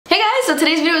so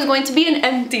today's video is going to be an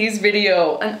empties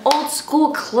video. An old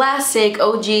school classic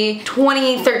OG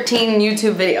 2013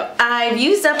 YouTube video. I've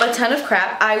used up a ton of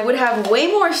crap. I would have way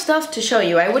more stuff to show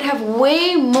you. I would have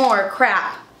way more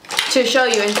crap to show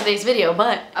you in today's video,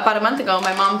 but about a month ago,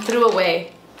 my mom threw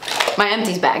away my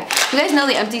empties bag. You guys know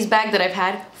the empties bag that I've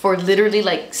had for literally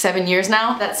like 7 years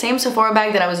now? That same Sephora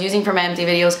bag that I was using for my empty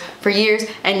videos for years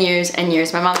and years and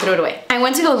years. My mom threw it away. I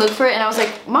went to go look for it and I was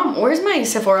like, Mom, where's my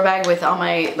Sephora bag with all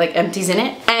my like empties in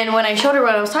it? And when I showed her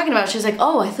what I was talking about, she was like,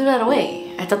 oh, I threw that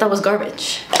away. I thought that was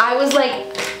garbage. I was like,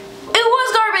 it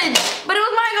was garbage, but it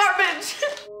was my garbage.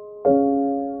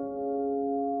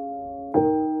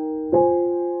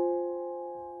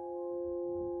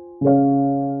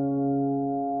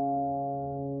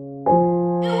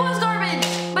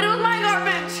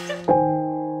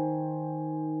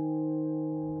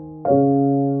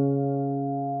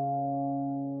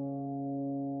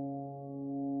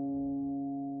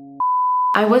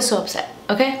 I was so upset,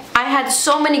 okay? I had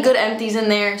so many good empties in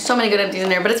there,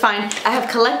 but it's fine. I have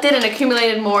collected and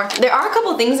accumulated more. There are a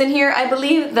couple things in here, I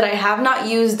believe, that I have not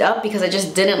used up because I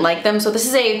just didn't like them. So this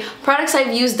is a products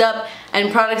I've used up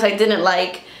and products I didn't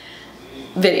like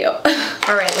video.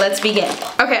 All right, let's begin.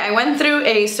 Okay, I went through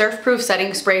a Surfproof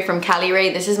setting spray from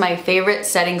Caliray. This is my favorite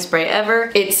setting spray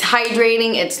ever. It's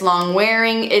hydrating, it's long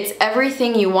wearing, it's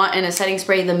everything you want in a setting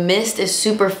spray. The mist is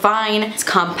super fine, it's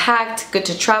compact, good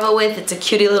to travel with, it's a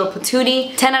cutie little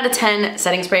patootie. 10 out of 10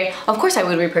 setting spray. Of course I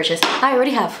would repurchase. I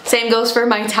already have. Same goes for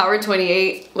my Tower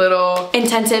 28 little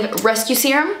intensive rescue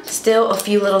serum. Still a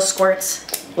few little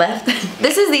squirts left.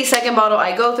 This is the second bottle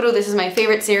I go through. This is my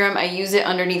favorite serum. I use it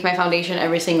underneath my foundation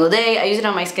every single day. I use it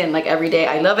on my skin like every day.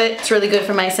 I love it. It's really good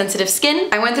for my sensitive skin.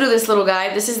 I went through this little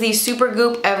guide. This is the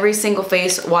Supergoop Every Single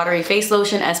Face Watery Face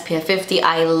Lotion SPF 50.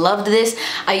 I loved this.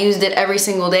 I used it every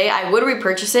single day. I would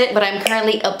repurchase it, but I'm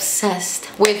currently obsessed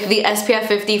with the SPF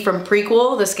 50 from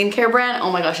Prequel, the skincare brand. Oh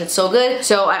my gosh, it's so good.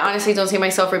 So I honestly don't see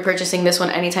myself repurchasing this one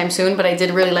anytime soon, but I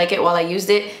did really like it while I used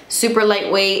it. Super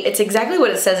lightweight. It's exactly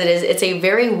what it says it is. It's a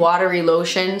very watery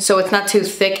lotion, so it's not too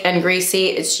thick and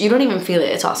greasy. You don't even feel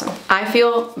it. It's awesome. I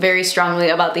feel very strongly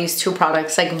about these two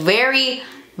products, like very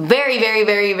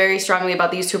strongly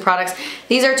about these two products.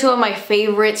 These are two of my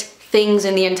favorite things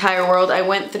in the entire world. I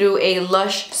went through a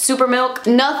Lush Super Milk.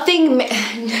 Nothing.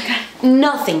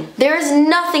 There is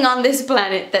nothing on this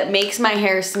planet that makes my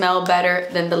hair smell better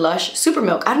than the Lush Super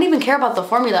Milk. I don't even care about the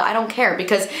formula. I don't care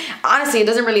because honestly, it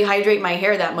doesn't really hydrate my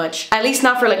hair that much. At least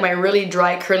not for like my really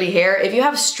dry curly hair. If you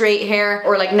have straight hair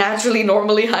or like naturally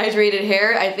normally hydrated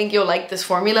hair, I think you'll like this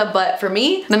formula. But for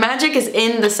me, the magic is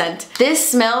in the scent.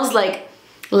 This smells like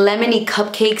lemony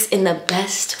cupcakes in the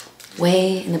best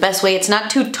way. It's not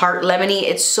too tart lemony,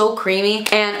 it's so creamy,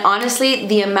 and honestly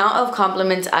the amount of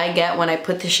compliments I get when I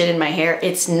put this shit in my hair,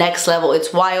 it's next level.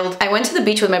 It's wild. I went to the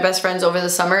beach with my best friends over the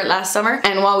summer, last summer,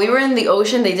 and while we were in the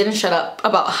ocean they didn't shut up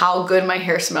about how good my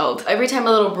hair smelled. Every time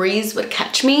a little breeze would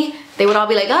catch me, they would all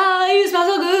be like, ah, you smell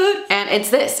so good. And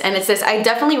it's this, and it's this. I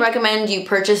definitely recommend you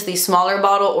purchase the smaller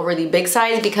bottle over the big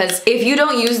size because if you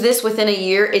don't use this within a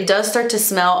year, it does start to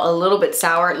smell a little bit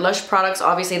sour. Lush products,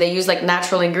 obviously they use like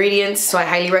natural ingredients, so I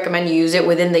highly recommend you use it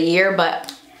within the year,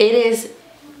 but it is,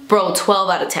 bro, 12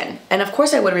 out of 10. And of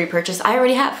course I would repurchase, I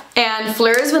already have. And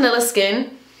Phlur's Vanilla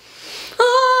Skin.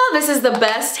 This is the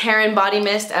best hair and body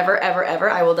mist ever.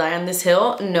 I will die on this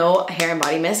hill. No hair and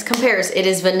body mist compares. It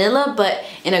is vanilla, but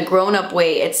in a grown-up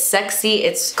way. It's sexy,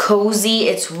 it's cozy,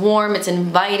 it's warm, it's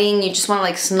inviting. You just want to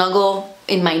like snuggle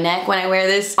in my neck when I wear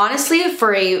this. Honestly,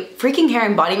 for a freaking hair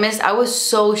and body mist, I was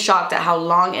so shocked at how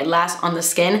long it lasts on the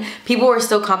skin. People were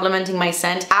still complimenting my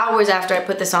scent hours after I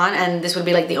put this on, and this would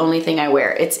be like the only thing I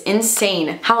wear. It's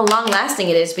insane how long lasting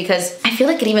it is because I feel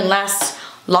like it even lasts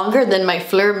longer than my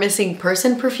Phlur Missing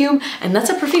Person perfume, and that's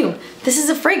a perfume. This is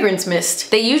a fragrance mist.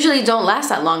 They usually don't last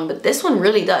that long, but this one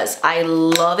really does. I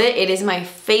love it. It is my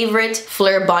favorite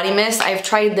Phlur body mist. I've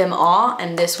tried them all,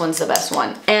 and this one's the best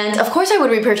one. And of course I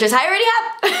would repurchase. I already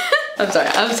have. I'm sorry,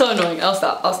 I'm so annoying. I'll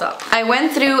stop. I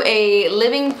went through a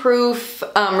Living Proof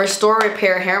Restore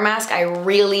Repair hair mask. I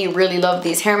really love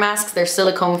these hair masks. They're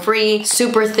silicone free,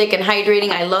 super thick and hydrating.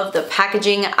 I love the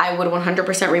packaging. I would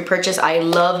 100% repurchase. I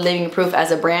love Living Proof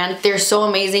as a brand. They're so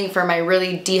amazing for my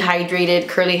really dehydrated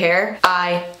curly hair.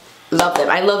 I love them.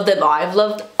 I love them all. I've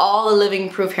loved all the Living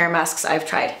Proof hair masks I've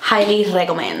tried. Highly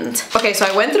recommend. Okay, so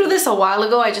I went through this a while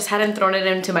ago. I just hadn't thrown it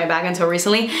into my bag until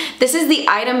recently. This is the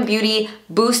Item Beauty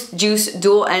Boost Juice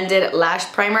Dual-Ended Lash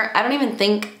Primer. I don't even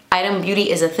think Item Beauty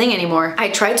is a thing anymore. I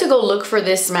tried to go look for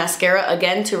this mascara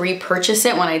again to repurchase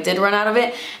it when I did run out of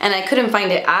it, and I couldn't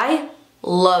find it. I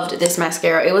loved this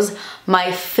mascara. It was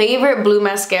my favorite blue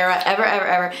mascara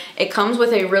ever. It comes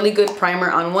with a really good primer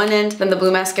on one end, then the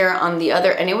blue mascara on the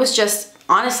other, and it was just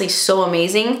honestly so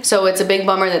amazing. So it's a big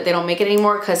bummer that they don't make it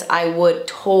anymore because I would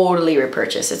totally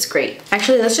repurchase. It's great.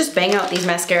 Actually, let's just bang out these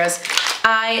mascaras.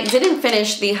 I didn't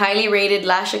finish the highly rated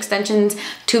Lash Extensions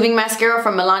tubing mascara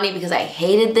from Milani because I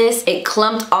hated this. It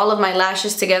clumped all of my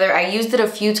lashes together. I used it a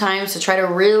few times to try to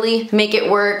really make it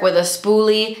work with a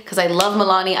spoolie because I love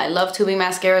Milani. I love tubing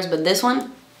mascaras, but this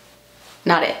one,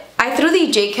 not it. I threw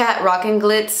the JCat Rock and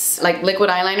Glitz like liquid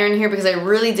eyeliner in here because I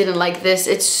really didn't like this.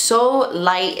 It's so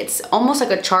light. It's almost like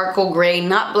a charcoal gray,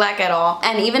 not black at all.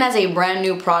 And even as a brand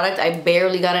new product, I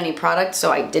barely got any product,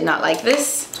 so I did not like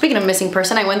this. Speaking of missing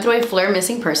person, I went through a Phlur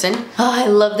missing person. Oh, I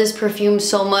love this perfume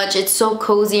so much. It's so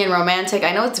cozy and romantic.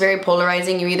 I know it's very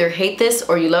polarizing. You either hate this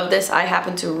or you love this. I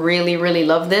happen to really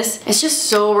love this. It's just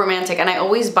so romantic, and I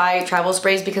always buy travel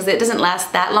sprays because it doesn't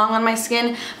last that long on my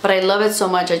skin, but I love it so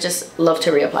much. I just love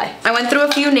to reapply. I went through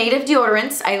a few native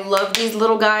deodorants. I love these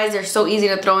little guys. They're so easy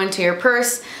to throw into your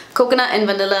purse. Coconut and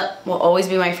vanilla will always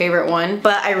be my favorite one,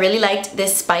 but I really liked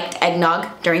this spiked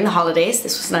eggnog during the holidays.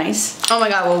 This was nice. Oh my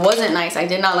god, what wasn't nice? I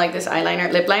did not like this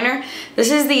eyeliner, lip liner. This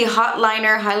is the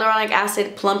Hotliner Hyaluronic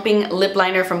Acid Plumping Lip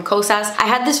Liner from Kosas. I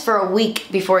had this for a week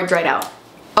before it dried out.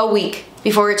 A week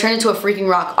before it turned into a freaking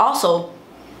rock. Also,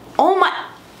 oh my...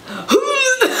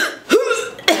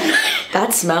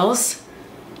 that smells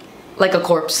like a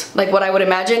corpse. Like what I would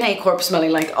imagine a corpse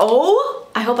smelling like. Oh,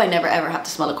 I hope I never ever have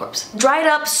to smell a corpse. Dried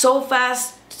up so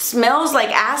fast, smells like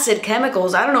acid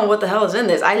chemicals. I don't know what the hell is in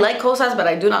this. I like Kosas, but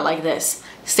I do not like this.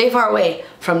 Stay far away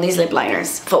from these lip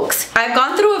liners, folks. I've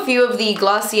gone through a few of the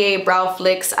Glossier brow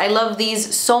flicks. I love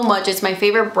these so much. It's my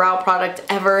favorite brow product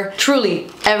ever.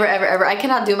 Truly, ever. I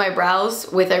cannot do my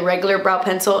brows with a regular brow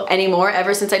pencil anymore.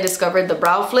 Ever since I discovered the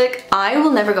brow flick, I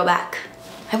will never go back.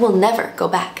 I will never go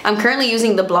back. I'm currently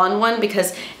using the blonde one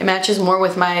because it matches more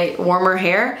with my warmer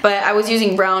hair, but I was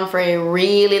using brown for a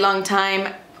really long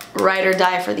time. Ride or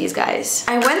die for these guys.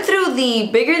 I went through the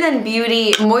Bigger Than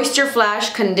Beauty Moisture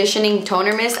Flash Conditioning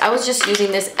Toner Mist. I was just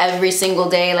using this every single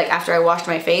day, like after I washed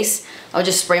my face. I'll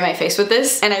just spray my face with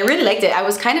this, and I really liked it. I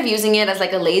was kind of using it as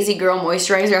like a lazy girl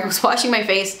moisturizer. I was washing my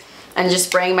face and just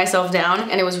spraying myself down,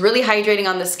 and it was really hydrating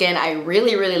on the skin. I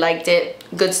really liked it.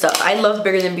 Good stuff. I love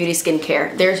Bigger Than Beauty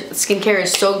skincare. Their skincare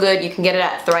is so good. You can get it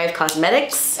at Thrive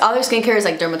Causemetics. All their skincare is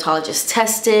like dermatologist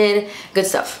tested. Good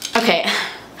stuff. Okay.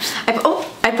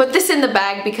 I put this in the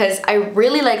bag because I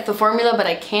really like the formula, but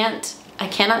I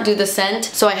cannot do the scent,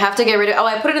 so I have to get rid of it. Oh,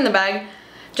 I put it in the bag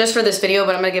just for this video,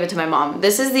 but I'm gonna give it to my mom.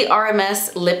 This is the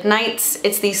RMS Lipnights.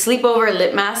 It's the sleepover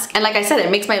lip mask, and like I said, it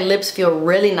makes my lips feel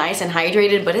really nice and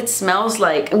hydrated, but it smells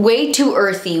like way too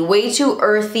earthy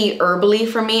herbally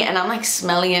for me, and I'm like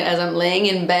smelling it as I'm laying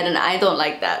in bed, and I don't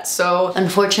like that. So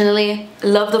unfortunately,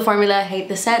 love the formula, hate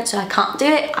the scent, so I can't do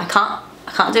it. I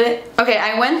can't do it. Okay,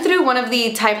 I went through one of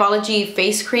the Typeology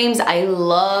face creams. I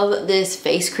love this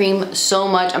face cream so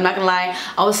much. I'm not gonna lie,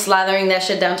 I was slathering that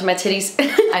shit down to my titties.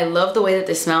 I love the way that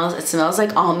this smells. It smells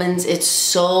like almonds. It's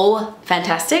so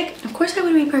fantastic. Of course I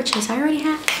would repurchase, I already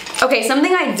have. Okay,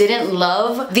 something I didn't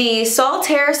love, the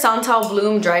Saltair Santal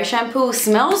Bloom Dry Shampoo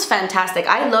smells fantastic.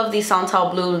 I love the Santal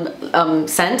Bloom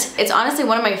scent. It's honestly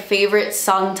one of my favorite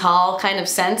Santal kind of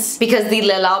scents because the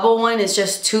Le Labo one is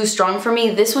just too strong for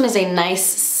me. This one is a nice,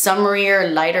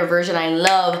 summerier, lighter version. I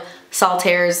love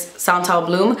Saltair's Santal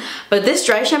Bloom, but this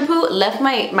dry shampoo left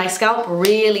my scalp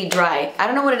really dry. I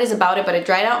don't know what it is about it, but it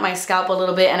dried out my scalp a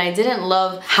little bit, and I didn't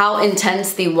love how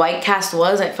intense the white cast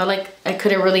was. I felt like I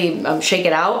couldn't really shake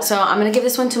it out. So I'm gonna give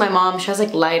this one to my mom. She has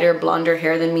like lighter, blonder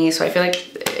hair than me, so I feel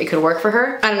like it could work for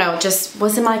her. I don't know, it just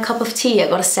wasn't my cup of tea, I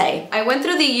gotta say. I went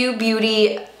through the U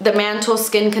Beauty, the Mantle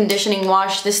Skin Conditioning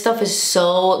Wash. This stuff is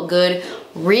so good.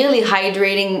 Really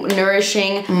hydrating,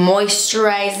 nourishing,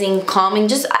 moisturizing, calming,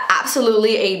 just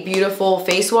absolutely a beautiful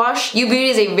face wash. U Beauty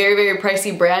is a very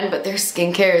pricey brand, but their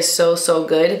skincare is so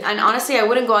good. And honestly, I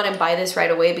wouldn't go out and buy this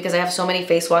right away because I have so many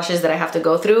face washes that I have to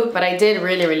go through, but I did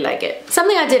really like it.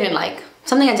 Something I didn't like.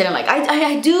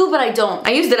 I do, but I don't.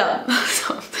 I used it up,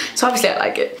 so obviously I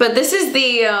like it. But this is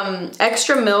the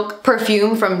Extra Milk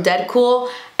perfume from Dedcool,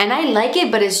 and I like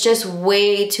it, but it's just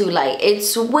way too light.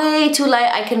 It's way too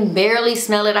light. I can barely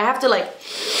smell it. I have to like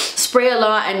spray a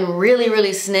lot and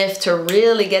really sniff to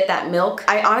really get that milk.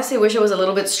 I honestly wish it was a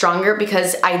little bit stronger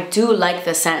because I do like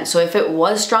the scent. So if it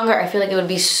was stronger, I feel like it would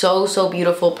be so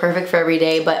beautiful, perfect for every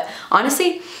day. But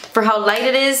honestly, for how light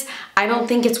it is, I don't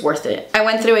think it's worth it. I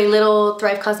went through a little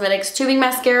Thrive Causemetics tubing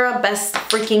mascara, best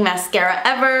freaking mascara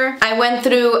ever. I went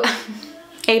through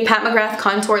a Pat McGrath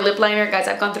contour lip liner. Guys,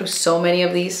 I've gone through so many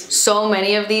of these. So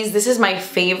many of these. This is my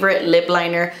favorite lip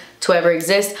liner to ever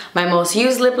exist. My most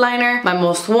used lip liner, my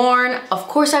most worn. Of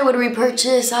course I would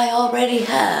repurchase, I already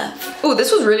have. Oh,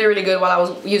 this was really, really good while I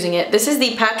was using it. This is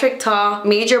the Patrick Ta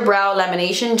Major Brow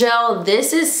Lamination Gel.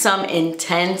 This is some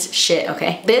intense shit,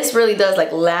 okay? This really does like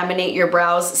laminate your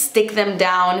brows, stick them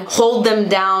down, hold them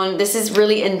down. This is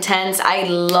really intense. I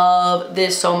love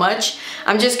this so much.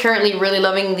 I'm just currently really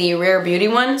loving the Rare Beauty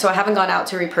one, so I haven't gone out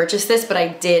to repurchase this, but I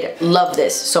did love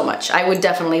this so much. I would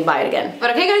definitely buy it again. But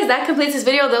okay guys, that completes this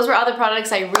video. Those were other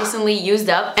products I recently used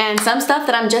up and some stuff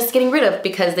that I'm just getting rid of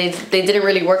because they didn't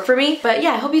really work for me. But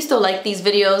yeah, I hope you still like these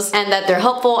videos and that they're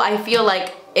helpful. I feel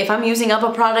like if I'm using up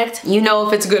a product, you know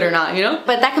if it's good or not, you know?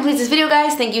 But that completes this video,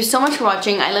 guys. Thank you so much for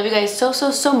watching. I love you guys so, so,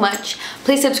 so much.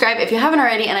 Please subscribe if you haven't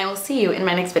already, and I will see you in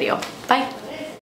my next video. Bye.